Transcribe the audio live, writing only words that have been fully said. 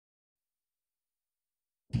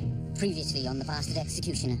Previously on the bastard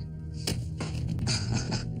executioner.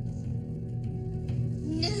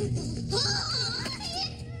 No! Oh,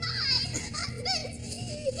 he's mine! Husband!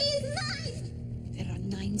 He's mine! There are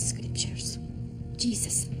 9 scriptures.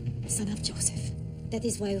 Jesus, son of Joseph. That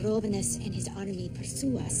is why Robinus and his army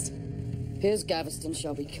pursue us. Piers Gaveston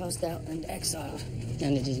shall be cast out and exiled.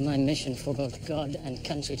 And it is my mission for both God and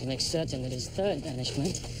country to make certain that his third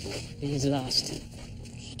banishment be his last.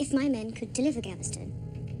 If my men could deliver Gaveston,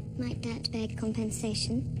 might that beg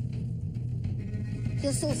compensation?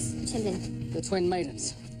 Your source, Cynllwyn. The twin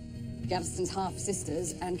maidens. Gaveston's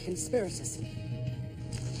half-sisters and conspirators.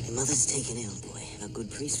 Your mother's taken ill, boy. A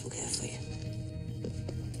good priest will care for you.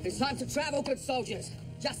 It's time to travel, good soldiers.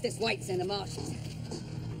 Justice waits in the marshes.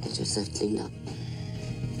 Get yourself cleaned up.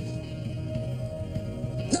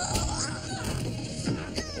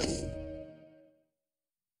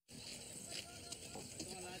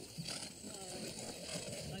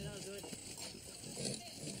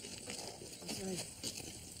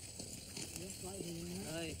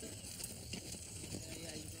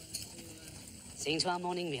 Seeing to our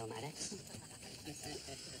morning meal, Maddox.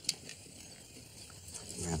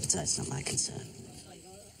 Your appetite's not my concern.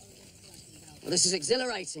 Well, this is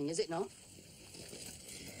exhilarating, is it not?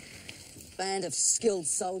 Band of skilled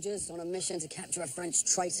soldiers on a mission to capture a French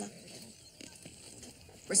traitor.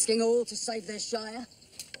 Risking all to save their shire.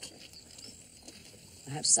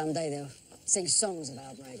 Perhaps someday they'll sing songs of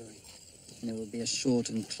our bravery. And it will be a short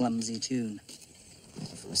and clumsy tune.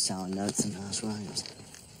 Full of sour notes and harsh rhymes.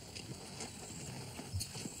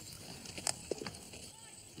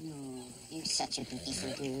 Oh, you're such a beautiful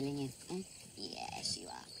girl, aren't you? Huh? Yes, you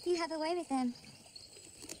are. You have a way with them.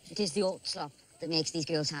 It is the oat slop that makes these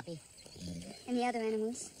girls happy. And the other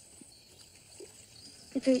animals.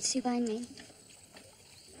 The brutes who bind me.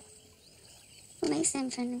 What makes them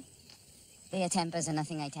friendly? Their tempers are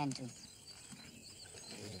nothing I tend to.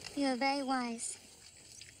 You are very wise.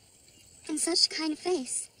 And such a kind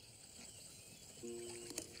face.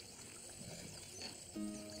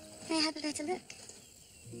 May I have a better look?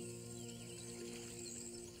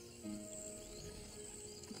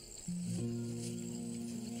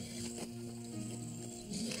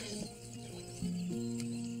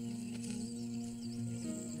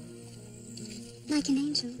 Like an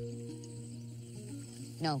angel.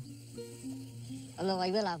 No. Although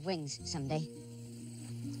I will have wings someday.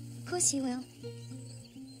 Of course you will.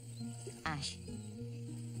 Ash.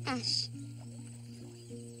 Ash.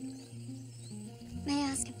 May I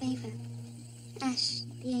ask a favor? Ash,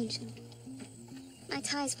 the angel. My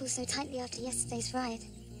ties pull so tightly after yesterday's riot.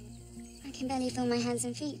 I can barely feel my hands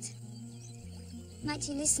and feet. Might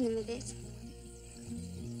you loosen them a bit?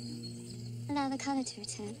 Allow the color to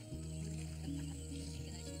return.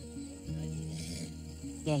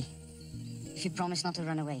 Yay. If you promise not to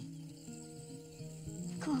run away.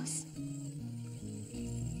 Of course.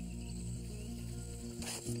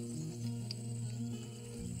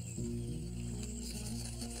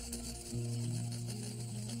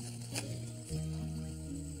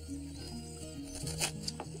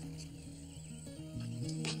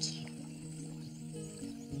 Thank you.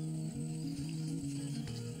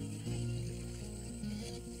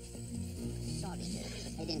 Sorry,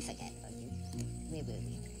 I didn't forget about you. Where were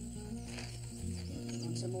we?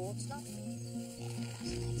 Want some more stuff? Yeah, that's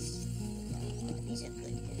nice. Oh, these are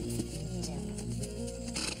good. These are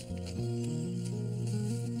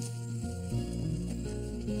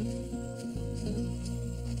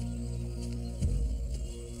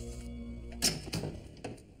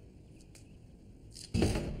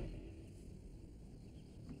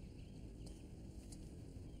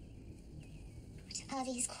What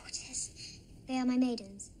are these quarters? They are my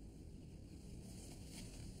maidens.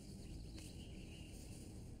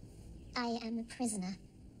 I am a prisoner.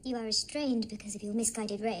 You are restrained because of your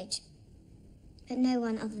misguided rage. But no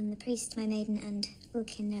one other than the priest, my maiden, and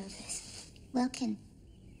Wilkin know of this. Wilkin?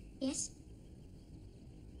 Yes?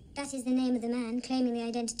 That is the name of the man claiming the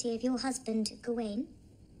identity of your husband, Gawain,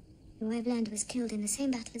 who I've learned was killed in the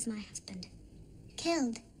same battle as my husband.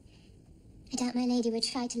 Killed? I doubt my lady would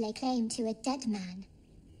try to lay claim to a dead man.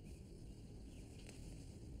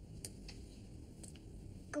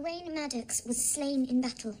 Gawain Maddox was slain in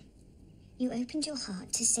battle. You opened your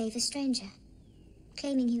heart to save a stranger,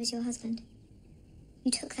 claiming he was your husband.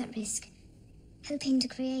 You took that risk, hoping to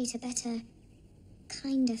create a better,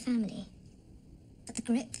 kinder family. But the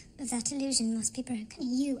grip of that illusion must be broken.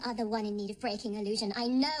 You are the one in need of breaking illusion. I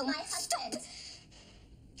know. My husband!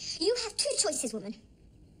 Stop! You have 2 choices, woman.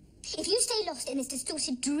 If you stay lost in this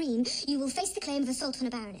distorted dream, you will face the claim of assault on a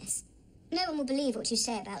baroness. No one will believe what you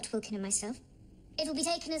say about Wilkin and myself. It will be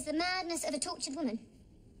taken as the madness of a tortured woman.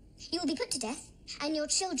 You will be put to death, and your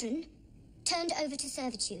children turned over to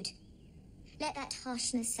servitude. Let that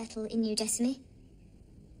harshness settle in you, Decime.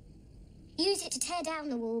 Use it to tear down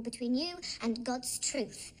the wall between you and God's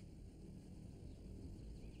truth.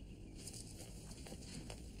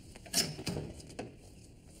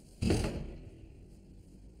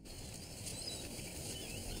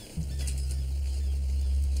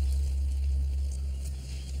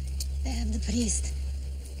 They have the priest.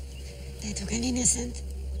 They took an innocent.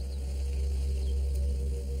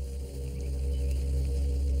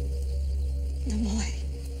 The boy.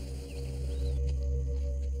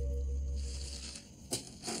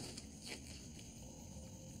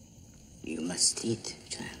 You must eat,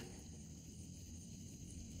 child.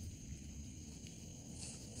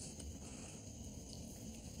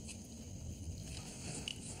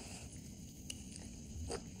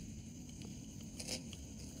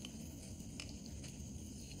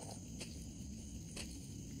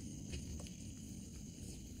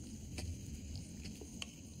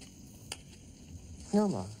 No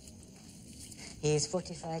more. He is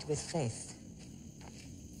fortified with faith.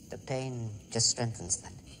 The pain just strengthens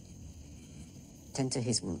that. Tend to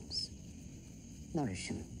his wounds. Nourish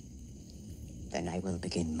him. Then I will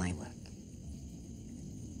begin my work.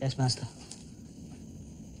 Yes, Master.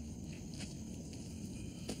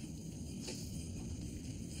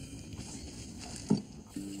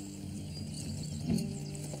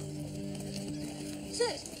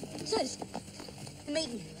 Sirs! The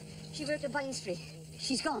maiden. She worked at Vine Street.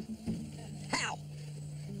 She's gone. How?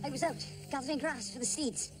 I was out, gathering grass for the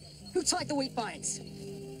steeds. Who tied the wheat vines?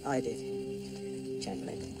 I did.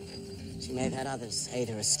 Gently. She may have had others aid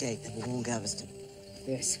her escape that we warned Galveston.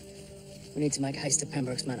 Yes. We need to make haste to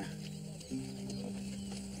Pembroke's Manor.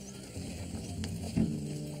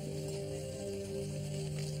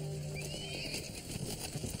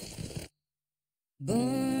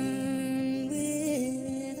 Born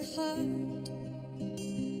with a heart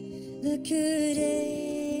that could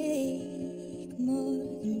ache more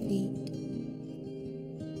than beat.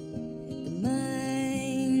 The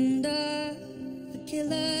mind of the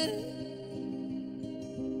killer,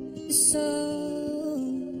 the soul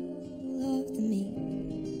of the meat.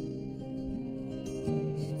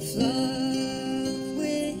 Flock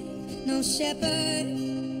with no shepherd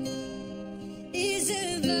is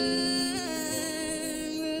a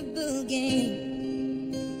vulnerable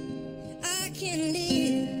game. I can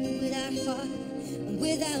live without heart and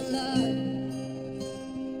without love,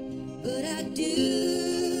 but I do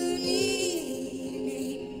need a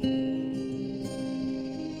name.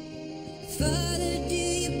 Father, do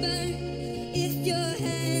you burn if your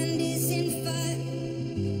hand is in fire?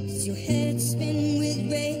 Does your head spin with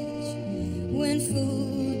rage when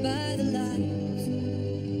fooled by the lies?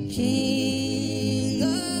 King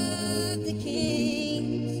of the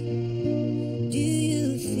kings, do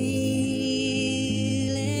you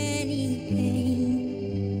feel any pain?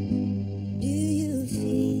 Do you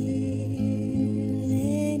feel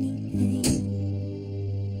any pain?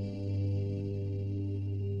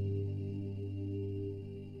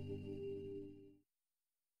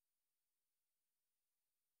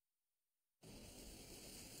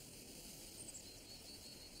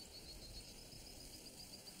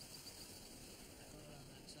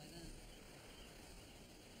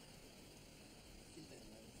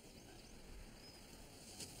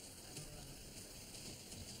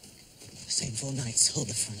 Same 4 nights, hold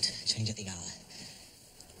the front, change at the hour.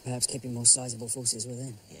 Perhaps keeping more sizable forces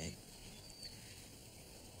within. Yeah.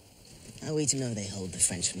 How are we to know they hold the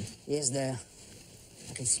Frenchman? He is there.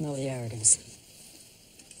 I can smell the arrogance.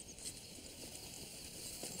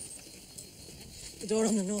 The door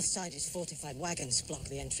on the north side is fortified. Wagons block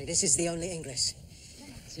the entry. This is the only ingress.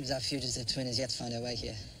 Seems our fugitive twin has yet to find her way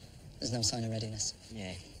here. There's no sign of readiness.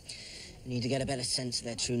 Yeah. We need to get a better sense of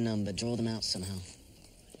their true number, draw them out somehow.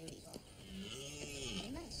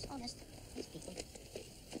 Nice, honest, nice people.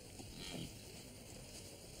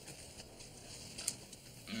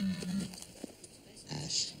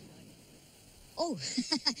 Ash. Oh,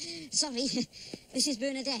 sorry. This is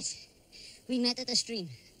Bernadette. We met at the stream.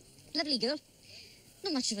 Lovely girl.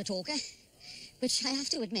 Not much of a talker, but I have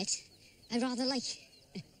to admit, I rather like.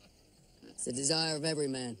 It's the desire of every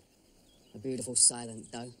man. A beautiful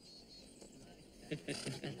silent doe.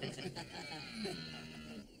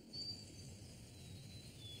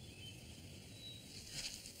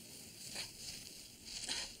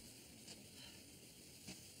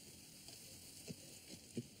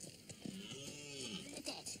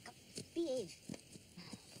 Bernadette, come, behave.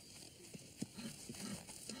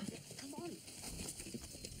 Come on.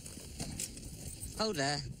 Hold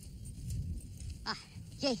there. Ah,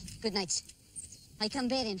 yay, good night. I come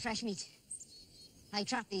bearing fresh meat. I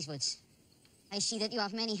trap these woods. I see that you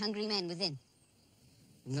have many hungry men within.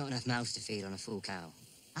 Not enough mouths to feed on a full cow.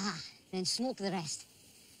 Ah, then smoke the rest.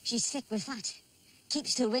 She's thick with fat.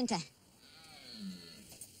 Keeps till winter.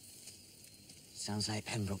 Sounds like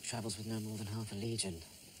Pembroke travels with no more than half a legion.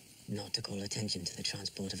 Not to call attention to the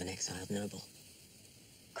transport of an exiled noble.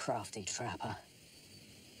 Crafty trapper.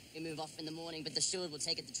 We move off in the morning, but the steward will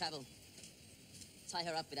take it to travel. Tie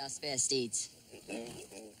her up with our spare steeds.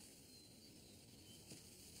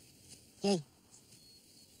 Yay.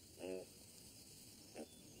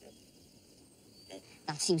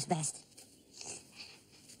 That seems best.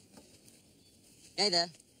 Hey there.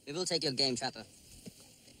 We will take your game, trapper.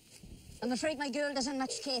 I'm afraid my girl doesn't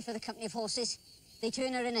much care for the company of horses. They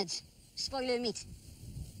turn her innards, spoil her meat.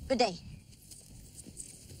 Good day.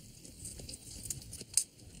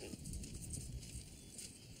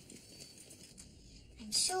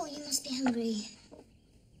 I'm sure you must be hungry.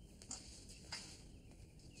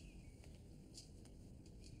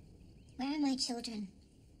 Where are my children?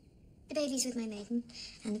 The baby's with my maiden,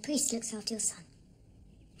 and the priest looks after your son.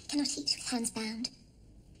 I cannot eat with hands bound.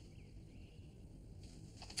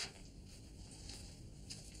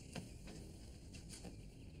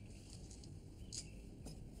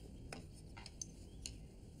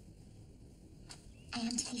 I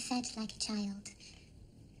am to be fed like a child.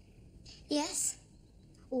 Yes?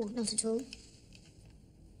 Or not at all?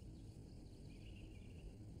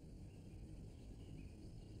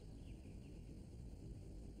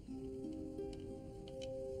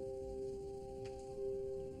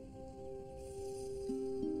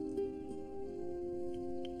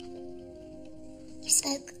 You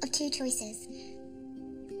spoke of two choices.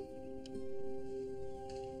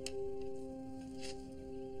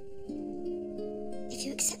 If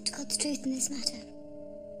you accept God's truth in this matter,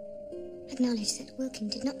 acknowledge that Wilkin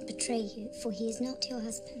did not betray you, for he is not your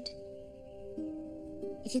husband.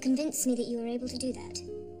 If you convince me that you are able to do that,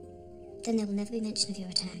 then there will never be mention of your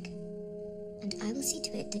attack. And I will see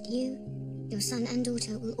to it that you, your son and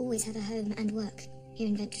daughter, will always have a home and work here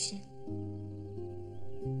in Ventreshire.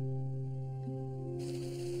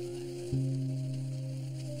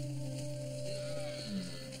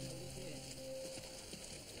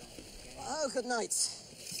 Oh, good night.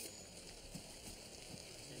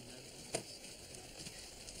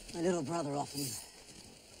 My little brother often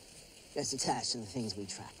gets attached to the things we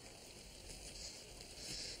trap.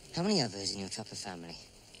 How many others in your trapper family?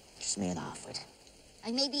 Just me and the half-wit.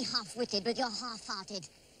 I may be half-witted, but you're half-hearted.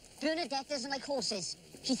 Bernadette doesn't like horses.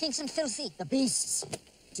 She thinks them filthy. The beasts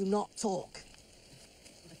do not talk.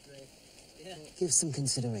 Give some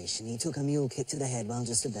consideration. He took a mule kick to the head while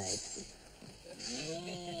just a babe.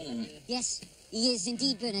 Yes, he is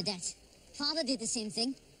indeed Bernadette. Father did the same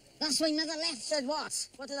thing. That's why Mother left. Said what?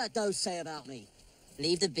 What did that doe say about me?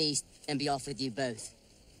 Leave the beast and be off with you both.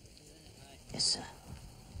 Yes, sir.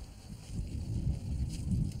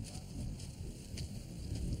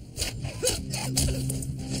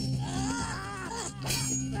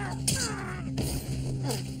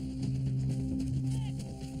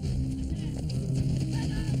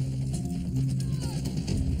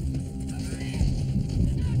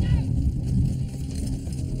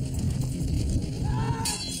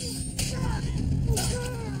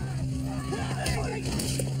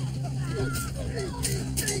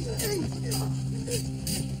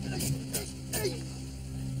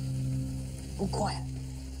 All quiet.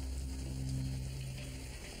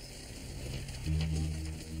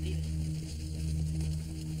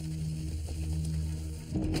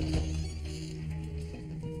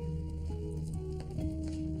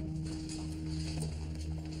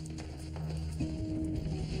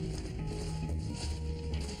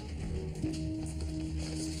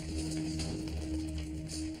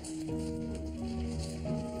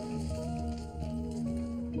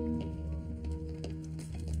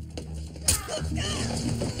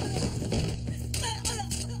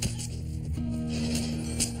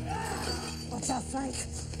 Watch out, Frank.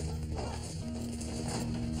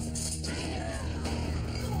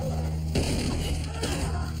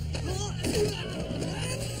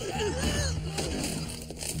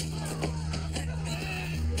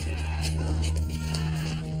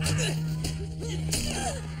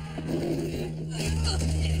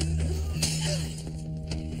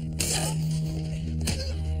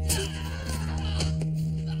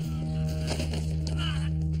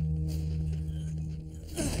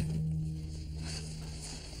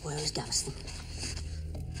 Where is Gaveston?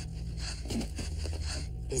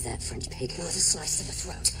 Is that French pig who has a slice to the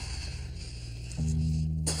throat?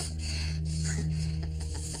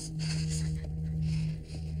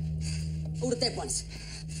 All the dead ones.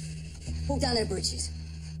 Pull down their bridges.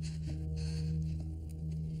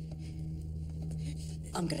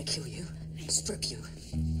 I'm gonna kill you, strip you,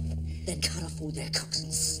 then cut off all their cocks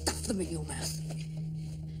and stuff them in your mouth.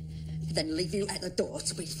 Then leave you at the door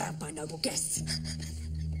to be found by noble guests.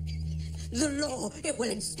 The law, it will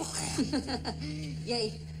inspire.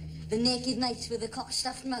 Yea, the naked knight with the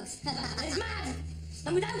cock-stuffed mouth. It's mad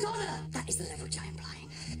and without honour. That is the leverage I am applying.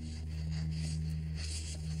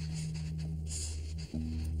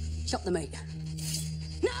 Chop the meat.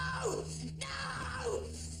 No! No!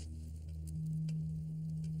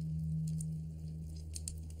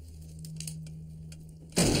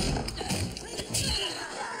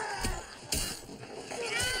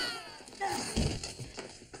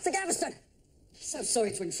 Sir Gaveston! So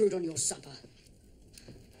sorry to intrude on your supper.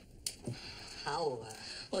 How,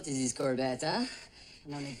 what is this Corbett, huh?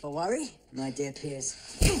 No need for worry, my dear peers.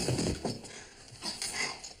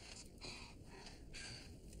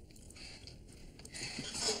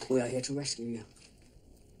 We are here to rescue you.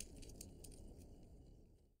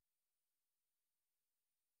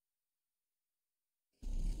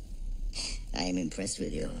 I am impressed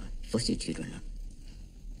with your fortitude, Runner.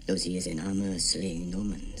 Those years in armor slaying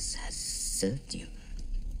Normans has served you.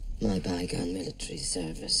 My bygone military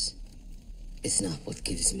service is not what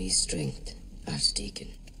gives me strength, Archdeacon.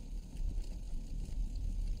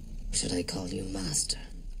 Should I call you Master?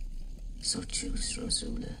 So choose,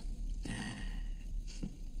 Rosula.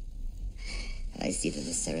 I see that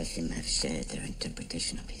the Seraphim have shared their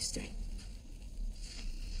interpretation of history.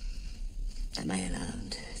 Am I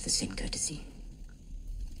allowed the same courtesy?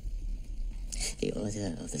 The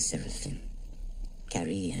Order of the Seraphim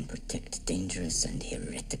carry and protect dangerous and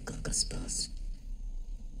heretical gospels.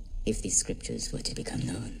 If these scriptures were to become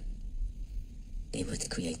known, they would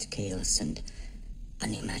create chaos and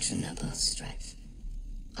unimaginable strife.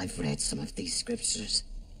 I've read some of these scriptures.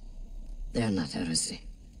 They're not heresy.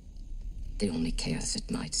 The only chaos it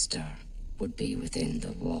might stir would be within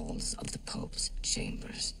the walls of the Pope's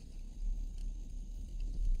chambers.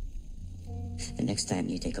 The next time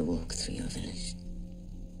you take a walk through your village,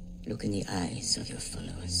 look in the eyes of your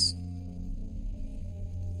followers.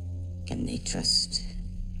 Can they trust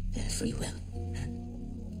their free will?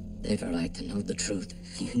 They've a right to know the truth.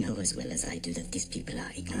 You know as well as I do that these people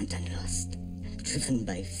are ignorant and lost, driven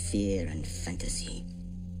by fear and fantasy.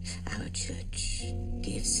 Our church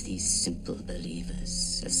gives these simple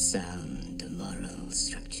believers a sound moral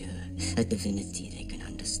structure, a divinity they can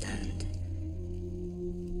understand.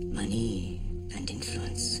 Money and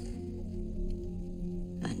influence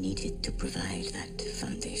are needed to provide that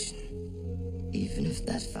foundation. Even if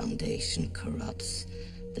that foundation corrupts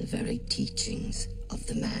the very teachings of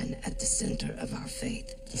the man at the center of our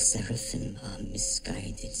faith. The Seraphim are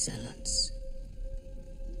misguided zealots.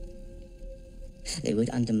 They would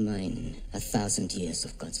undermine 1,000 years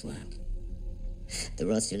of God's work. The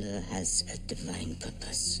Rosula has a divine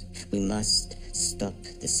purpose. We must stop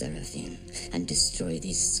the Seraphim and destroy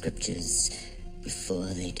these scriptures before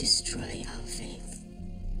they destroy our faith.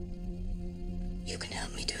 You can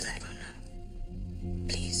help me do that, Rona.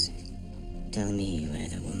 Please, tell me where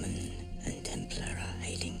the woman and Templar are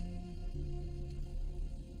hiding.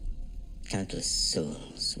 Countless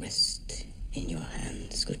souls rest in your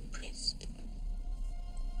hands, good priest.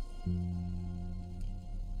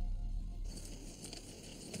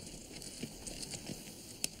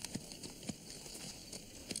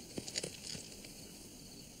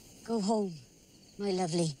 Go home, my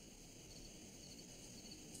lovely.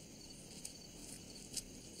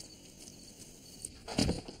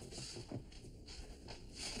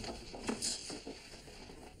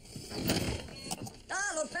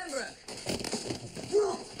 Lord Pembroke!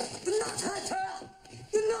 No! Do not hurt her!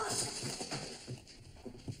 Do not!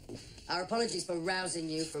 Our apologies for rousing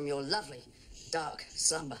you from your lovely, dark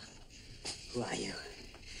slumber. Who are you?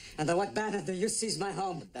 Under what banner do you seize my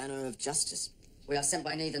home? The banner of justice. We are sent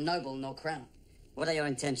by neither noble nor crown. What are your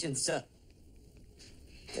intentions, sir?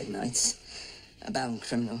 Good knights. A bound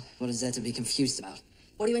criminal. What is there to be confused about?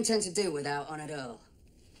 What do you intend to do with our honoured Earl?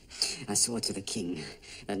 I swore to the king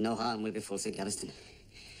that no harm will befall Sir Gaveston.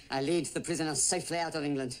 I lead the prisoner safely out of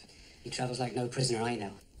England. He travels like no prisoner I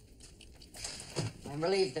know. I'm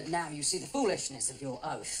relieved that now you see the foolishness of your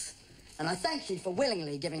oath. And I thank you for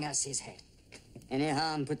willingly giving us his head. Any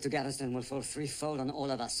harm put to Gaveston will fall threefold on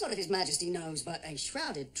all of us. Not if His Majesty knows but a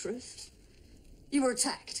shrouded truth. You were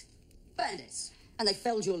attacked. Bandits. And they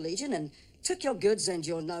felled your legion and took your goods and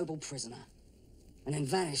your noble prisoner. And then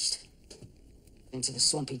vanished into the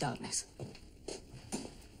swampy darkness.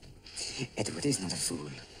 Edward is not a fool.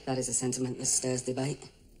 That is a sentiment that stirs debate.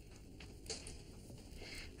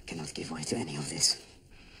 I cannot give way to any of this.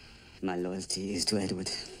 My loyalty is to Edward,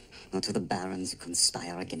 not to the barons who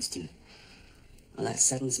conspire against him. Well, that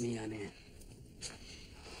saddens me, Amir.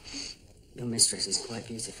 Your mistress is quite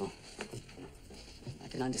beautiful. I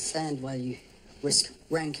can understand why you risk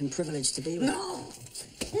rank and privilege to be with her. No!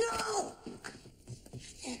 No!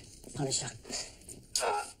 Punisher,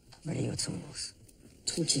 ready your tools.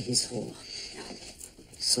 Torture his whore.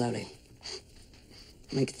 Slowly.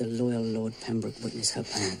 Make the loyal Lord Pembroke witness her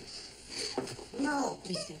pain. No!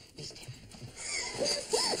 Be still, be still.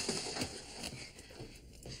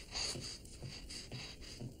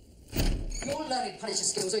 Your learned Punisher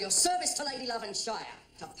skills are your service to Lady Lovenshire.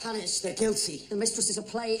 To punish the guilty. The mistress is a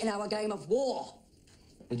play in our game of war.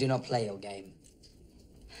 We do not play your game.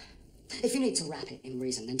 If you need to wrap it in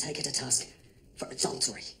reason, then take her to task for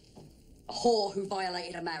adultery. A whore who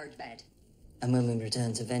violated a marriage bed. And when we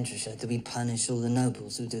return to Ventrishire, do we punish all the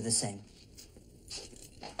nobles who do the same?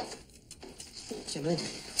 Cynllwyn,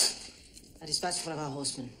 I dispatched one of our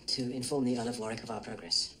horsemen to inform the Earl of Warwick of our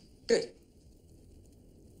progress. Good.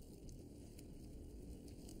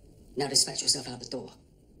 Now dispatch yourself out the door.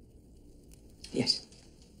 Yes.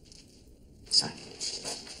 So.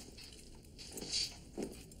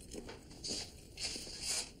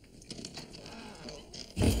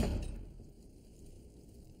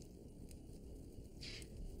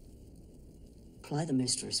 Ply the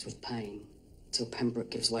mistress with pain till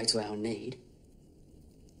Pembroke gives way to our need,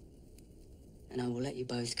 and I will let you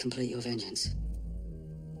both complete your vengeance.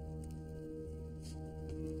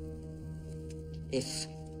 If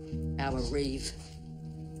our Reeve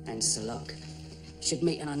and Sir Luck should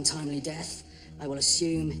meet an untimely death, I will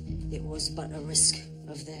assume it was but a risk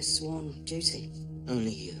of their sworn duty.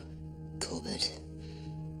 Only you, Corbett,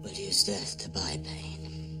 will use death to buy pain.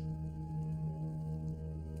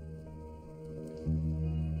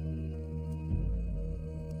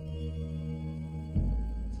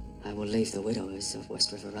 I will leave the widowers of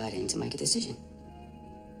West River Riding to make a decision.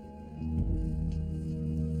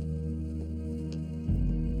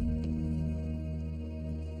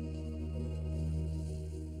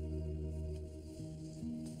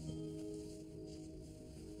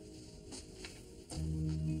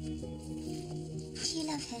 Do you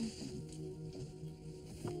love him?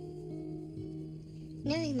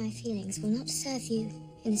 Knowing my feelings will not serve you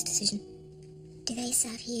in this decision. Do they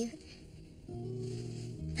serve you?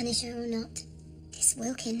 Punisher or not, this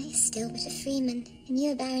Wilkin is still but a freeman, and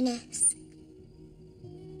you a baroness.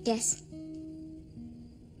 Yes.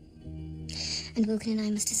 And Wilkin and I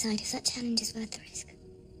must decide if that challenge is worth the risk.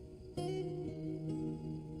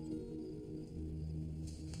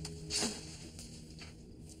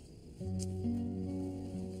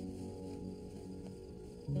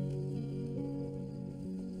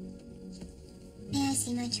 May I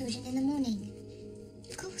see my children in the morning?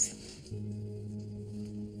 Of course.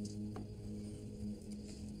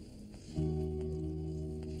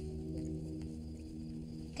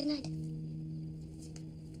 Good night.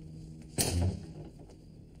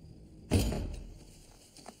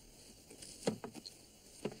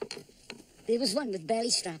 There was one with belly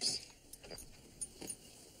straps.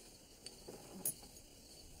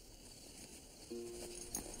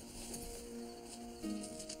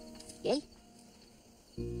 Yay?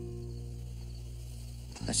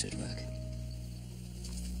 That should work.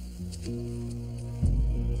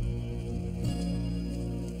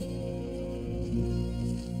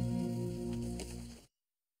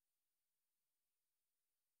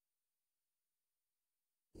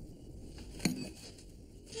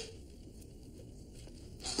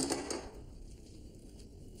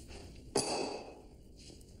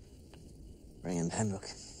 Bring in Pembroke.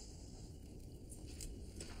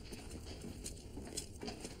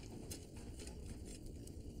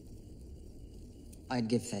 I'd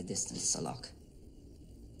give fair distance, Sir Luck.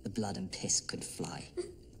 The blood and piss could fly.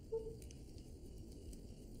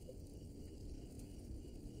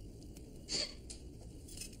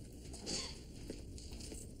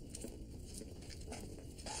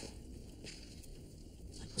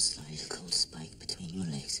 I will slide a cold spike between your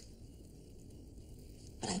legs.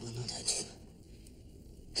 But I will not hurt you.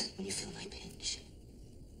 When you feel my pinch,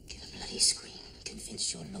 give a bloody scream.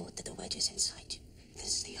 Convince your lord that the wedge is inside you.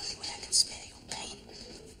 This is the only way I can spare your pain.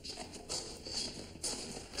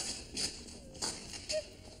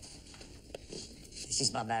 This is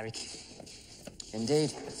barbaric.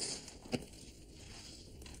 Indeed.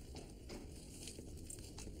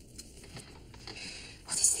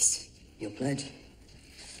 What is this? Your pledge.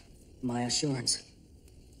 My assurance.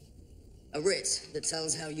 A writ that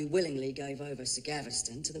tells how you willingly gave over Sir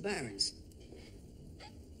Gaveston to the barons.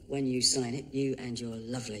 When you sign it, you and your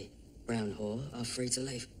lovely brown whore are free to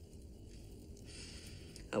leave.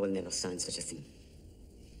 I will never sign such a thing.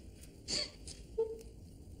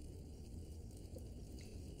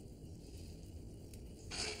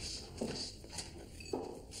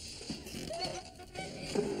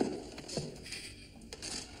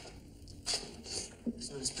 It's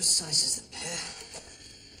not as precise as the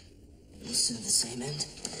pear. It will serve the same end.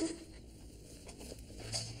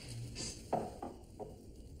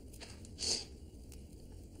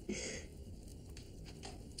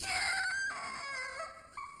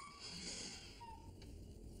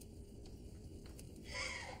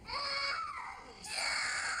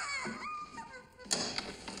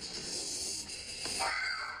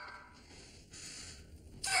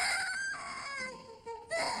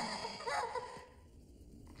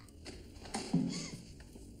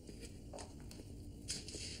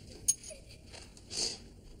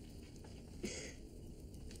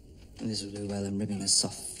 This will do well in ripping the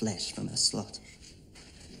soft flesh from her slot.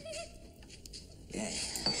 Yeah.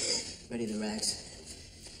 Ready the rags.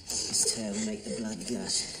 This tear will make the blood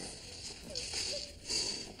gush.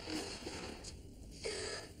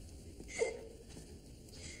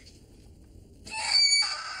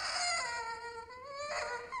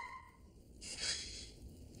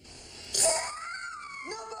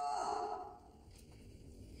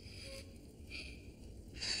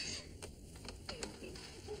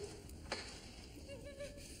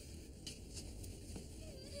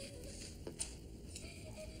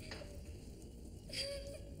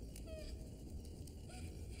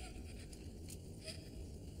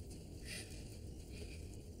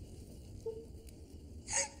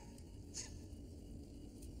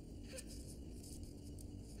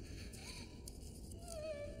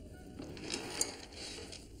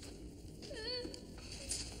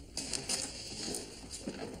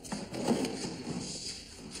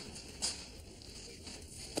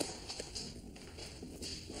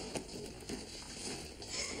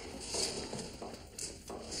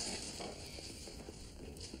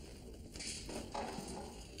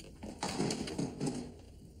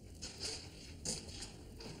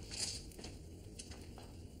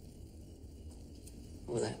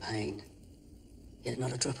 All that pain, yet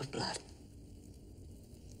not a drop of blood.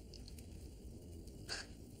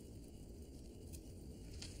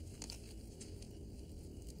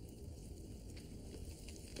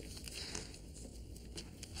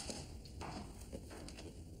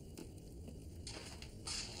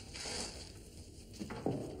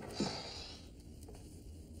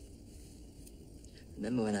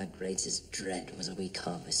 Remember when our greatest dread was a weak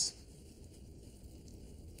harvest?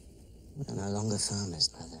 We're no longer farmers,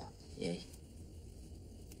 brother. Yea.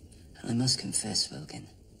 And I must confess, Wilkin,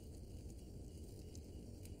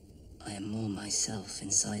 I am more myself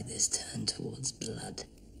inside this turn towards blood.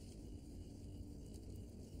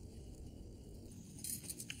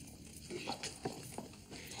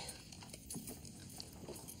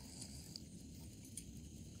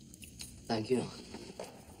 Thank you.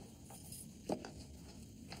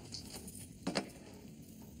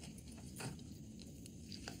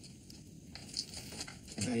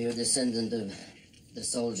 Are you a descendant of the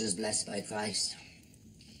soldiers blessed by Christ?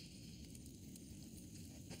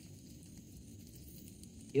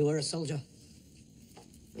 You were a soldier?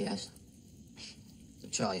 Yes. The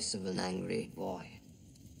choice of an angry boy.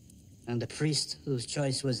 And the priest whose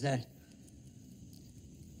choice was that?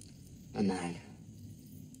 A man.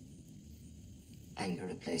 Anger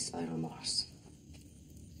replaced by remorse.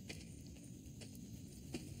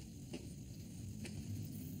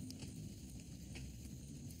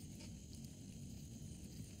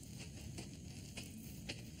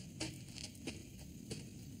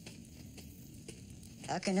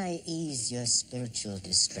 How can I ease your spiritual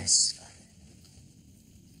distress, Father?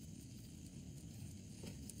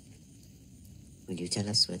 Will you tell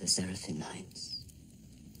us where the seraphim hides?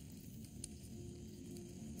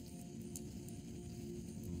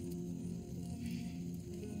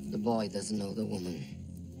 The boy doesn't know the woman,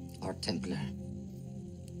 or Templar.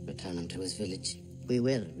 Return him to his village. We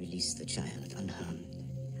will release the child unharmed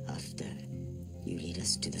after you lead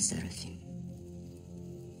us to the seraphim.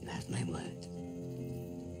 You have my word.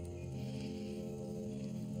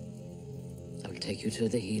 I will take you to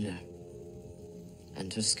the healer.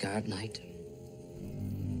 Enter Scarred Night.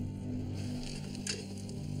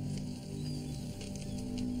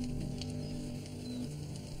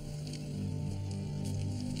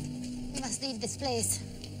 We must leave this place.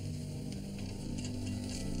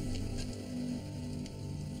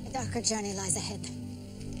 A darker journey lies ahead.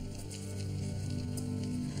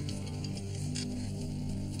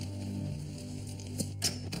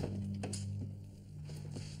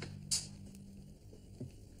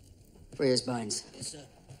 Free his bones. Yes, sir.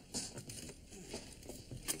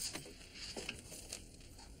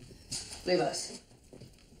 Leave us.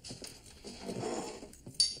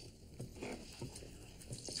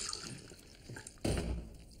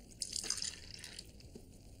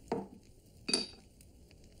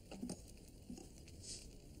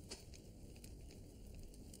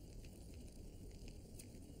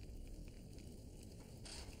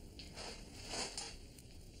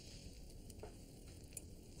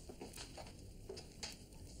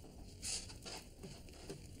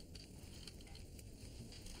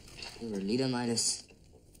 You're a leader, Midas.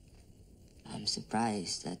 I'm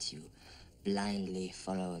surprised that you blindly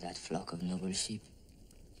follow that flock of noble sheep.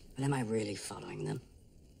 But am I really following them,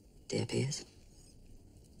 dear peers?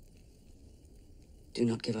 Do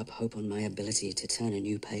not give up hope on my ability to turn a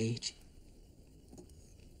new page.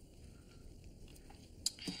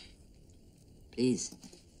 Please,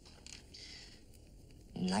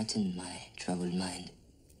 enlighten my troubled mind.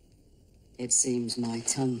 It seems my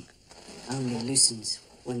tongue only loosens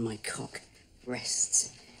when my cock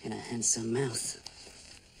rests in a handsome mouth.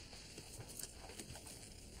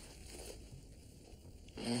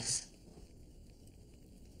 Yes.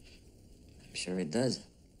 I'm sure it does.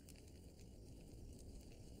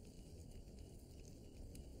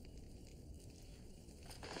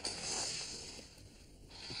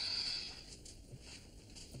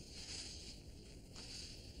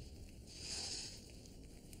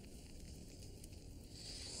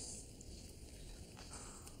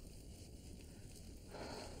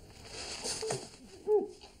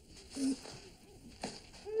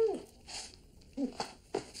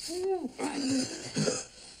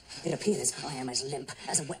 It appears I am as limp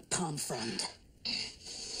as a wet palm frond.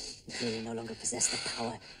 You clearly no longer possess the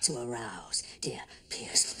power to arouse, dear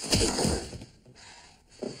peers.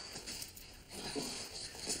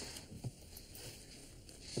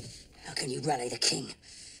 How can you rally the king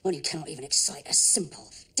when you cannot even excite a simple,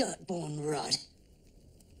 dirt-born rod?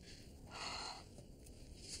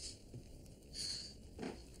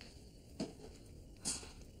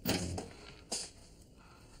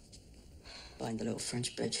 Find the little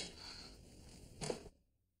French bitch.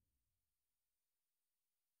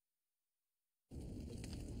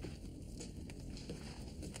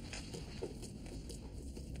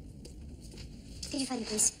 Did you find the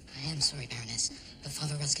priest? I am sorry, Baroness, but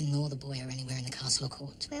Father Ruskin nor the boy are anywhere in the castle or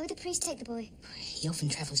court. Where would the priest take the boy? He often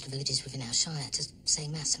travels to villages within our shire to say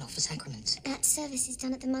mass and offer sacraments. That service is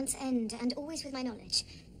done at the month's end, and always with my knowledge.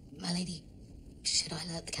 My lady, should I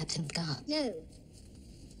alert the captain of the guard? No.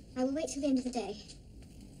 I will wait till the end of the day.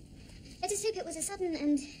 Let us hope it was a sudden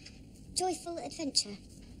and joyful adventure.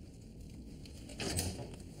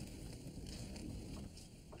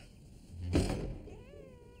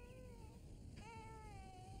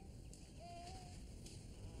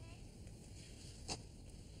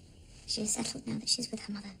 She is settled now that she's with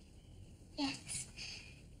her mother. Yes.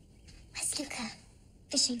 Where's Luca?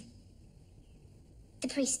 Fishing. The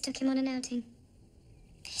priest took him on an outing.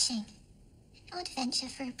 Fishing? Odd venture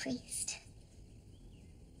for a priest.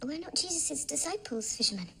 We're not Jesus' disciples,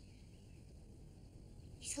 fishermen.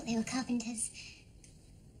 He thought they were carpenters.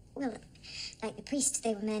 Well, like the priest,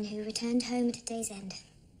 they were men who returned home at a day's end.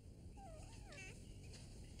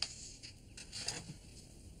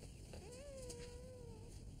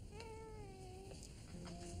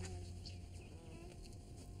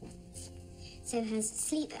 So has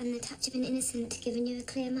sleep and the touch of an innocent given you a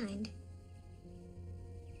clear mind?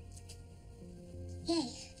 Yea.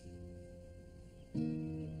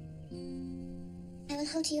 I will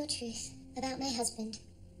hold to your truth about my husband,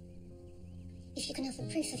 if you can offer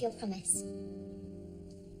proof of your promise.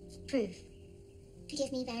 Proof?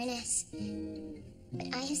 Forgive me, Baroness, but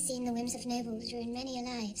I have seen the whims of nobles ruin many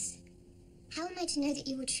lives. How am I to know that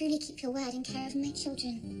you will truly keep your word and care of my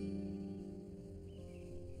children?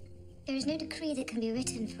 There is no decree that can be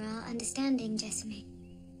written for our understanding, Jessamy.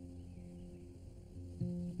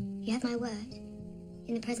 You have my word,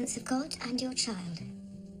 in the presence of God and your child.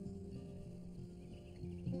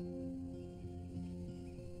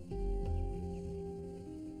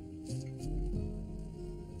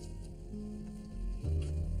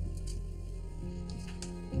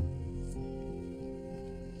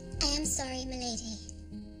 I am sorry, milady.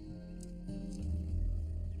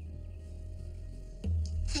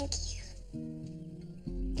 Thank you.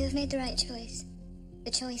 You have made the right choice.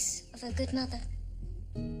 The choice of a good mother.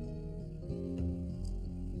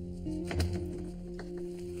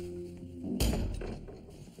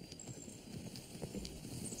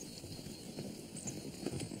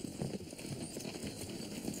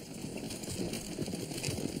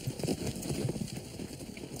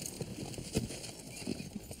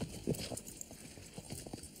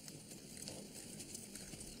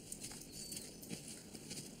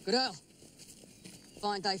 Goodell,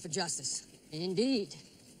 Fine day for justice. Indeed.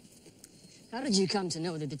 How did you come to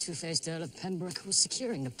know that the two-faced Earl of Pembroke was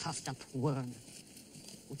securing the puffed-up worm?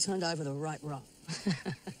 We turned over the right rock.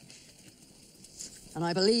 And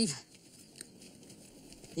I believe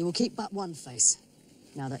he will keep but one face,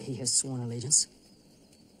 now that he has sworn allegiance.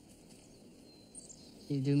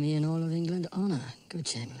 You do me and all of England honor, good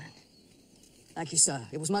Chamberlain. Thank you, sir.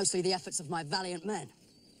 It was mostly the efforts of my valiant men.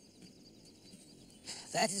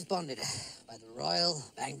 That is bonded by the Royal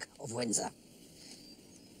Bank of Windsor.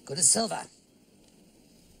 Good as silver.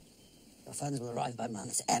 Your funds will arrive by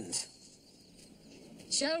month's end.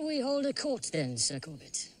 Shall we hold a court then, Sir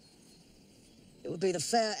Corbett? It would be the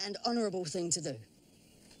fair and honourable thing to do.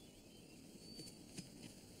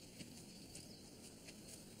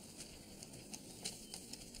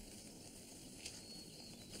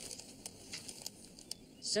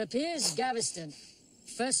 Sir Piers Gaveston,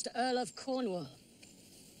 1st Earl of Cornwall.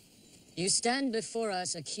 You stand before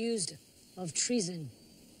us accused of treason.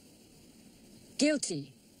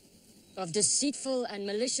 Guilty of deceitful and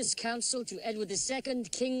malicious counsel to Edward II,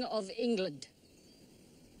 King of England.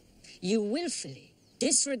 You willfully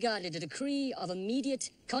disregarded a decree of immediate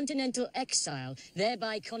continental exile,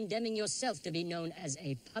 thereby condemning yourself to be known as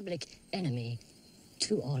a public enemy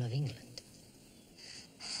to all of England.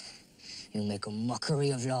 You make a mockery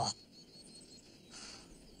of law.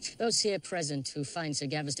 Those here present who find Sir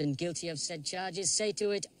Gaveston guilty of said charges say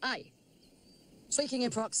to it, aye. Speaking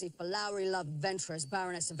in proxy for Lowry Love Ventress,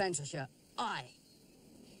 Baroness of Ventreshire, aye.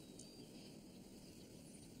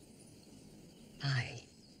 Aye.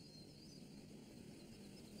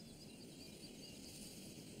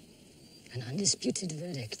 An undisputed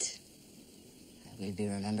verdict. I will be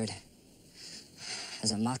remembered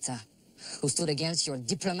as a martyr who stood against your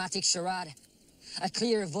diplomatic charade. A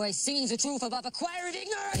clear voice singing the truth above acquired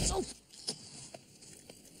ignorance.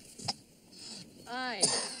 I,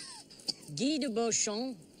 Guy de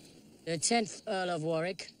Beauchamp, the 10th Earl of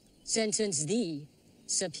Warwick, sentence thee,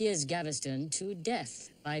 Sir Piers Gaveston, to death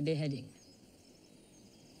by beheading.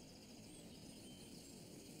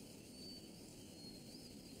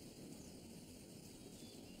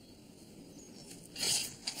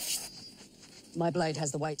 My blade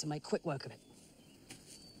has the weight to make quick work of it.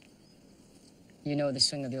 You know the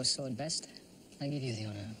swing of your sword best. I give you the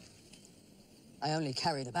honor. I only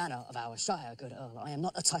carry the banner of our shire, good Earl. I am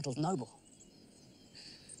not a titled noble.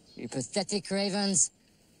 You pathetic ravens.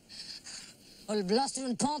 All bluster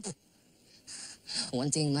and pomp.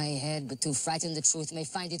 Wanting my head, but too frightened the truth may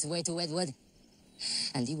find its way to Edward.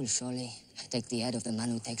 And he will surely take the head of the man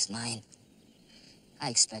who takes mine. I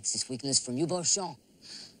expect this weakness from you, Beauchamp.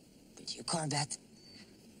 But you, Corbett,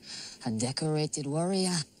 a decorated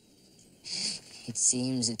warrior. It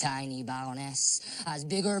seems a tiny baroness has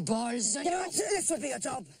bigger balls than you. This would be a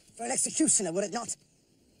job for an executioner, would it not?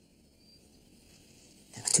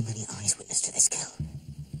 There are too many eyes witness to this kill.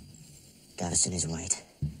 Gaveston is right.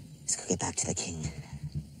 Let's go get back to the king.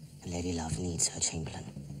 And Lady Love needs her chamberlain.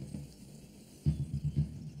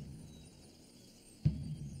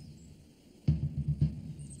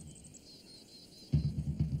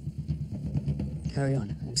 Carry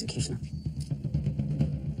on, executioner.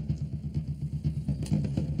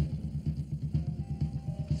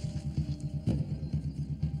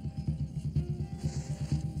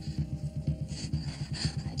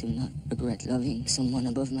 I do not regret loving someone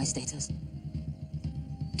above my status.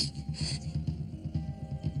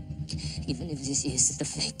 Even if this is the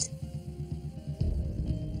fate.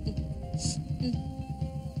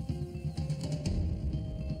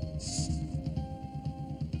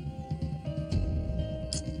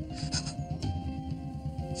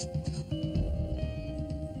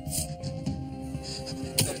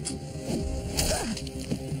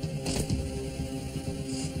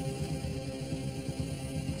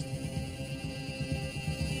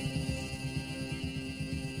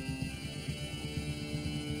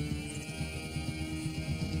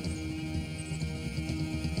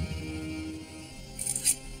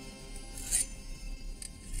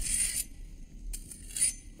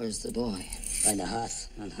 Where's the boy? By the hearth,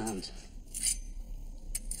 unharmed.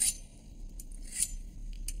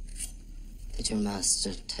 Did your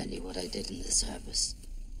master tell you what I did in the service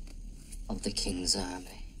of the king's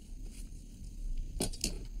army?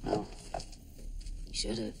 No. You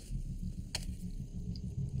should have.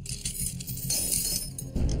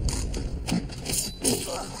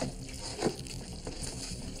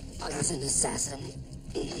 I was an assassin.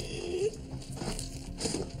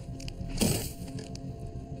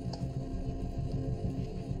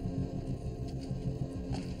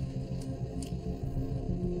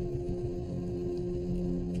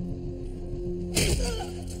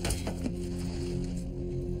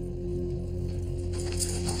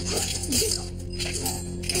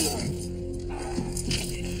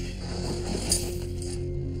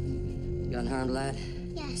 around, lad?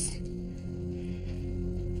 Yes.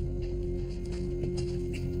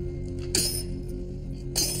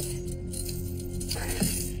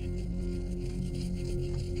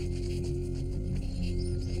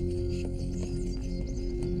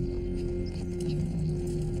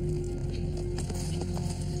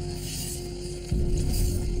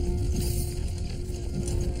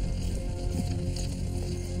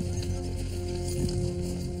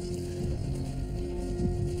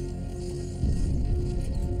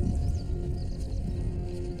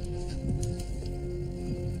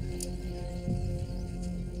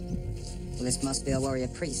 Well, this must be a warrior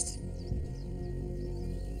priest.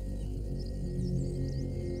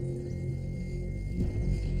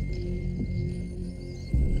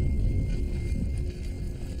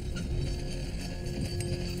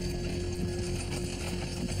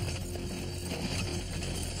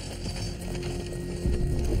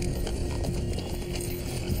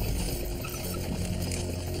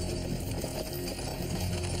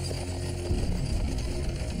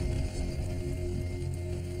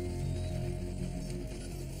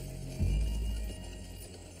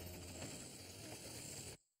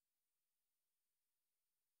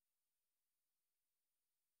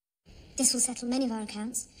 This will settle many of our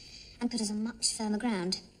accounts and put us on much firmer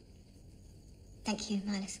ground. Thank you,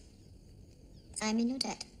 Miles. I am in your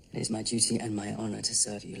debt. It is my duty and my honor to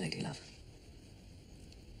serve you, lady love.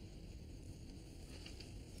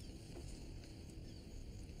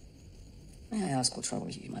 May I ask what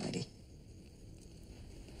troubles you, my lady?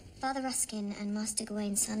 Father Ruskin and Master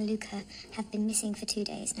Gawain's son Luca have been missing for 2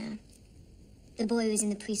 days now. The boy was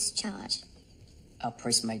in the priest's charge. Our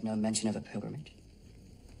priest made no mention of a pilgrimage.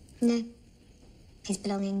 No. His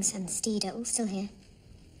belongings and steed are all still here.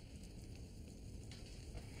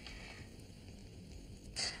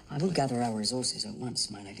 I will gather our resources at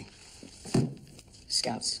once, my lady.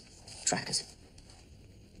 Scouts, trackers.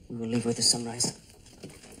 We will leave with the sunrise.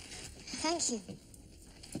 Thank you.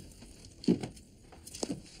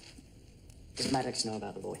 Does Maddox know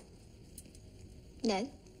about the boy? No,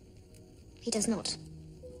 he does not.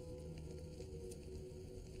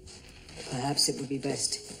 Perhaps it would be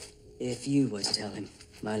best if you were to tell him,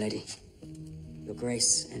 my lady. Your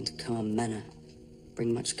grace and calm manner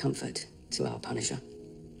bring much comfort to our Punisher.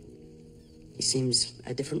 He seems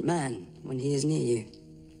a different man when he is near you.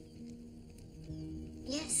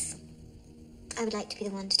 Yes. I would like to be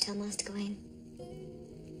the one to tell Master Gawain.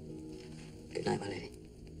 Good night, my lady.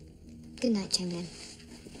 Good night, Chamberlain.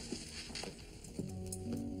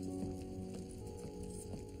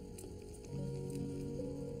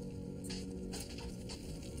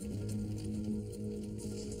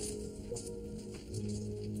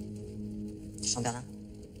 Chamberlain?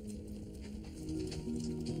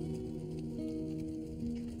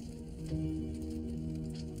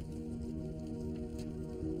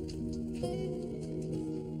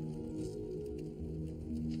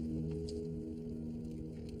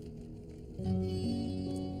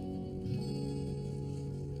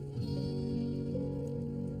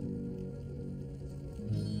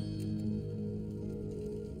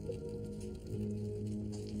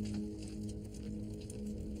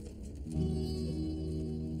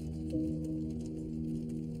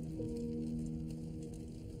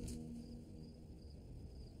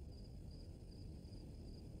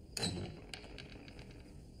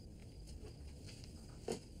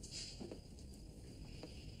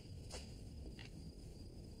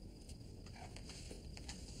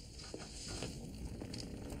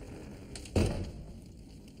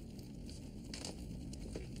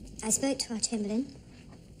 I spoke to our Chamberlain.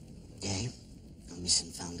 Yea, our mission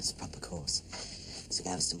found its proper course. Sir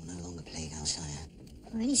Gaveston will no longer plague our shire.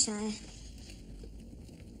 Or any shire.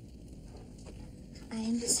 I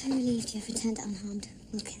am so relieved you have returned unharmed,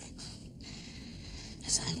 Wilkin.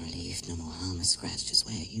 As I am relieved no more harm has scratched its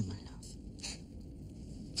way at you, my love.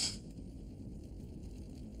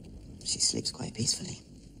 She sleeps quite peacefully.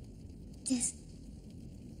 Yes.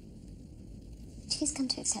 She has come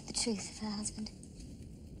to accept the truth of her husband.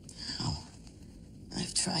 How?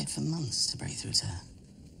 I've tried for months to break through to her.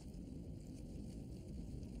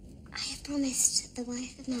 I have promised the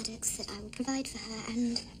wife of Maddox that I will provide for her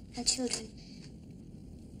and her children.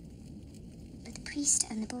 But the priest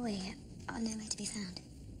and the boy are nowhere to be found.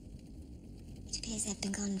 It appears they've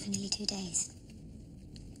been gone for nearly 2 days.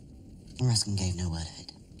 Ruskin gave no word of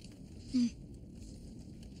it. No.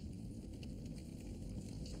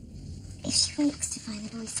 If she wakes to find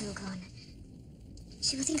the boy still gone,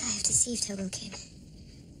 she will think I have deceived her, Wilkin.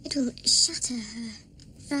 It will shatter her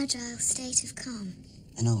fragile state of calm.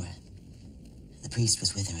 Honora. The priest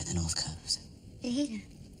was with her at the North Coves. The healer?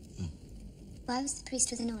 Why was the priest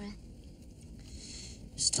with Honora?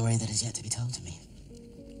 story that is yet to be told to me.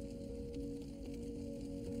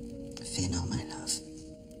 Fear not, my love.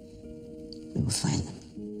 We will find them.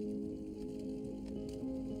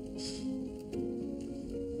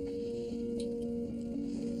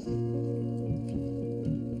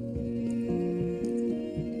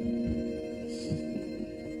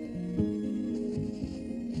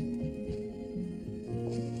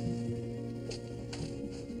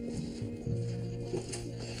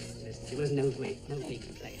 It was no big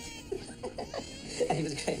place. And he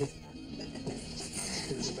was great.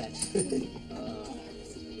 It was bread.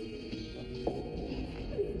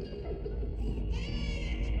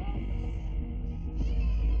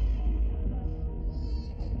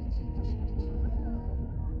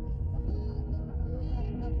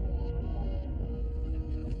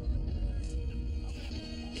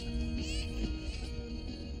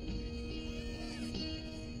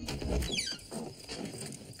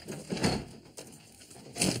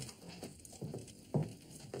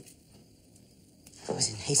 I was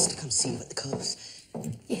in haste to come see you at the cove.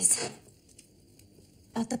 Yes.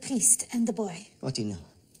 About the priest and the boy. What do you know?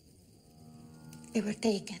 They were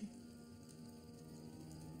taken.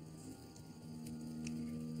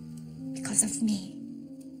 Because of me.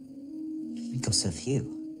 Because of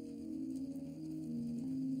you?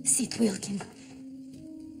 Sit, Wilkin.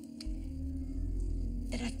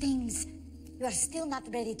 There are things you are still not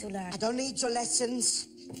ready to learn. I don't need your lessons.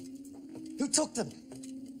 Who took them?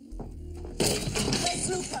 Where's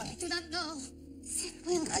Luca? I do not know. Sit,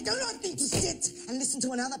 Wilkin. I do not need to sit and listen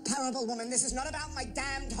to another parable, woman. This is not about my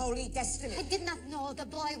damned holy destiny. I did not know the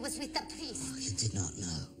boy was with the priest. Oh, you did not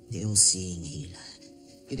know. The all-seeing healer.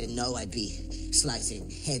 You didn't know I'd be slicing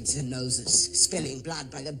heads and noses, spilling blood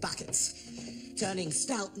by the buckets, turning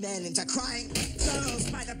stout men into crying girls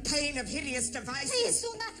by the pain of hideous devices. Please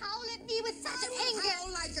do not howl at me with such anger. I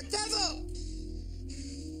howl like a devil.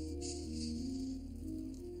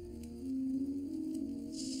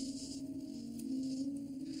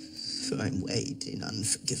 For I'm weighed in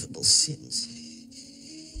unforgivable sins.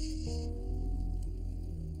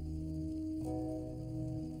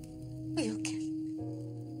 Wilkin.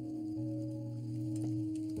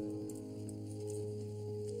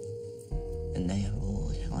 And they are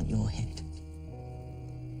all on your head.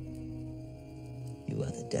 You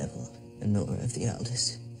are the devil, and Nora of the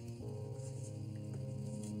elders.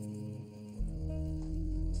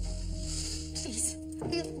 Please,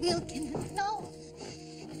 Wilkin, no.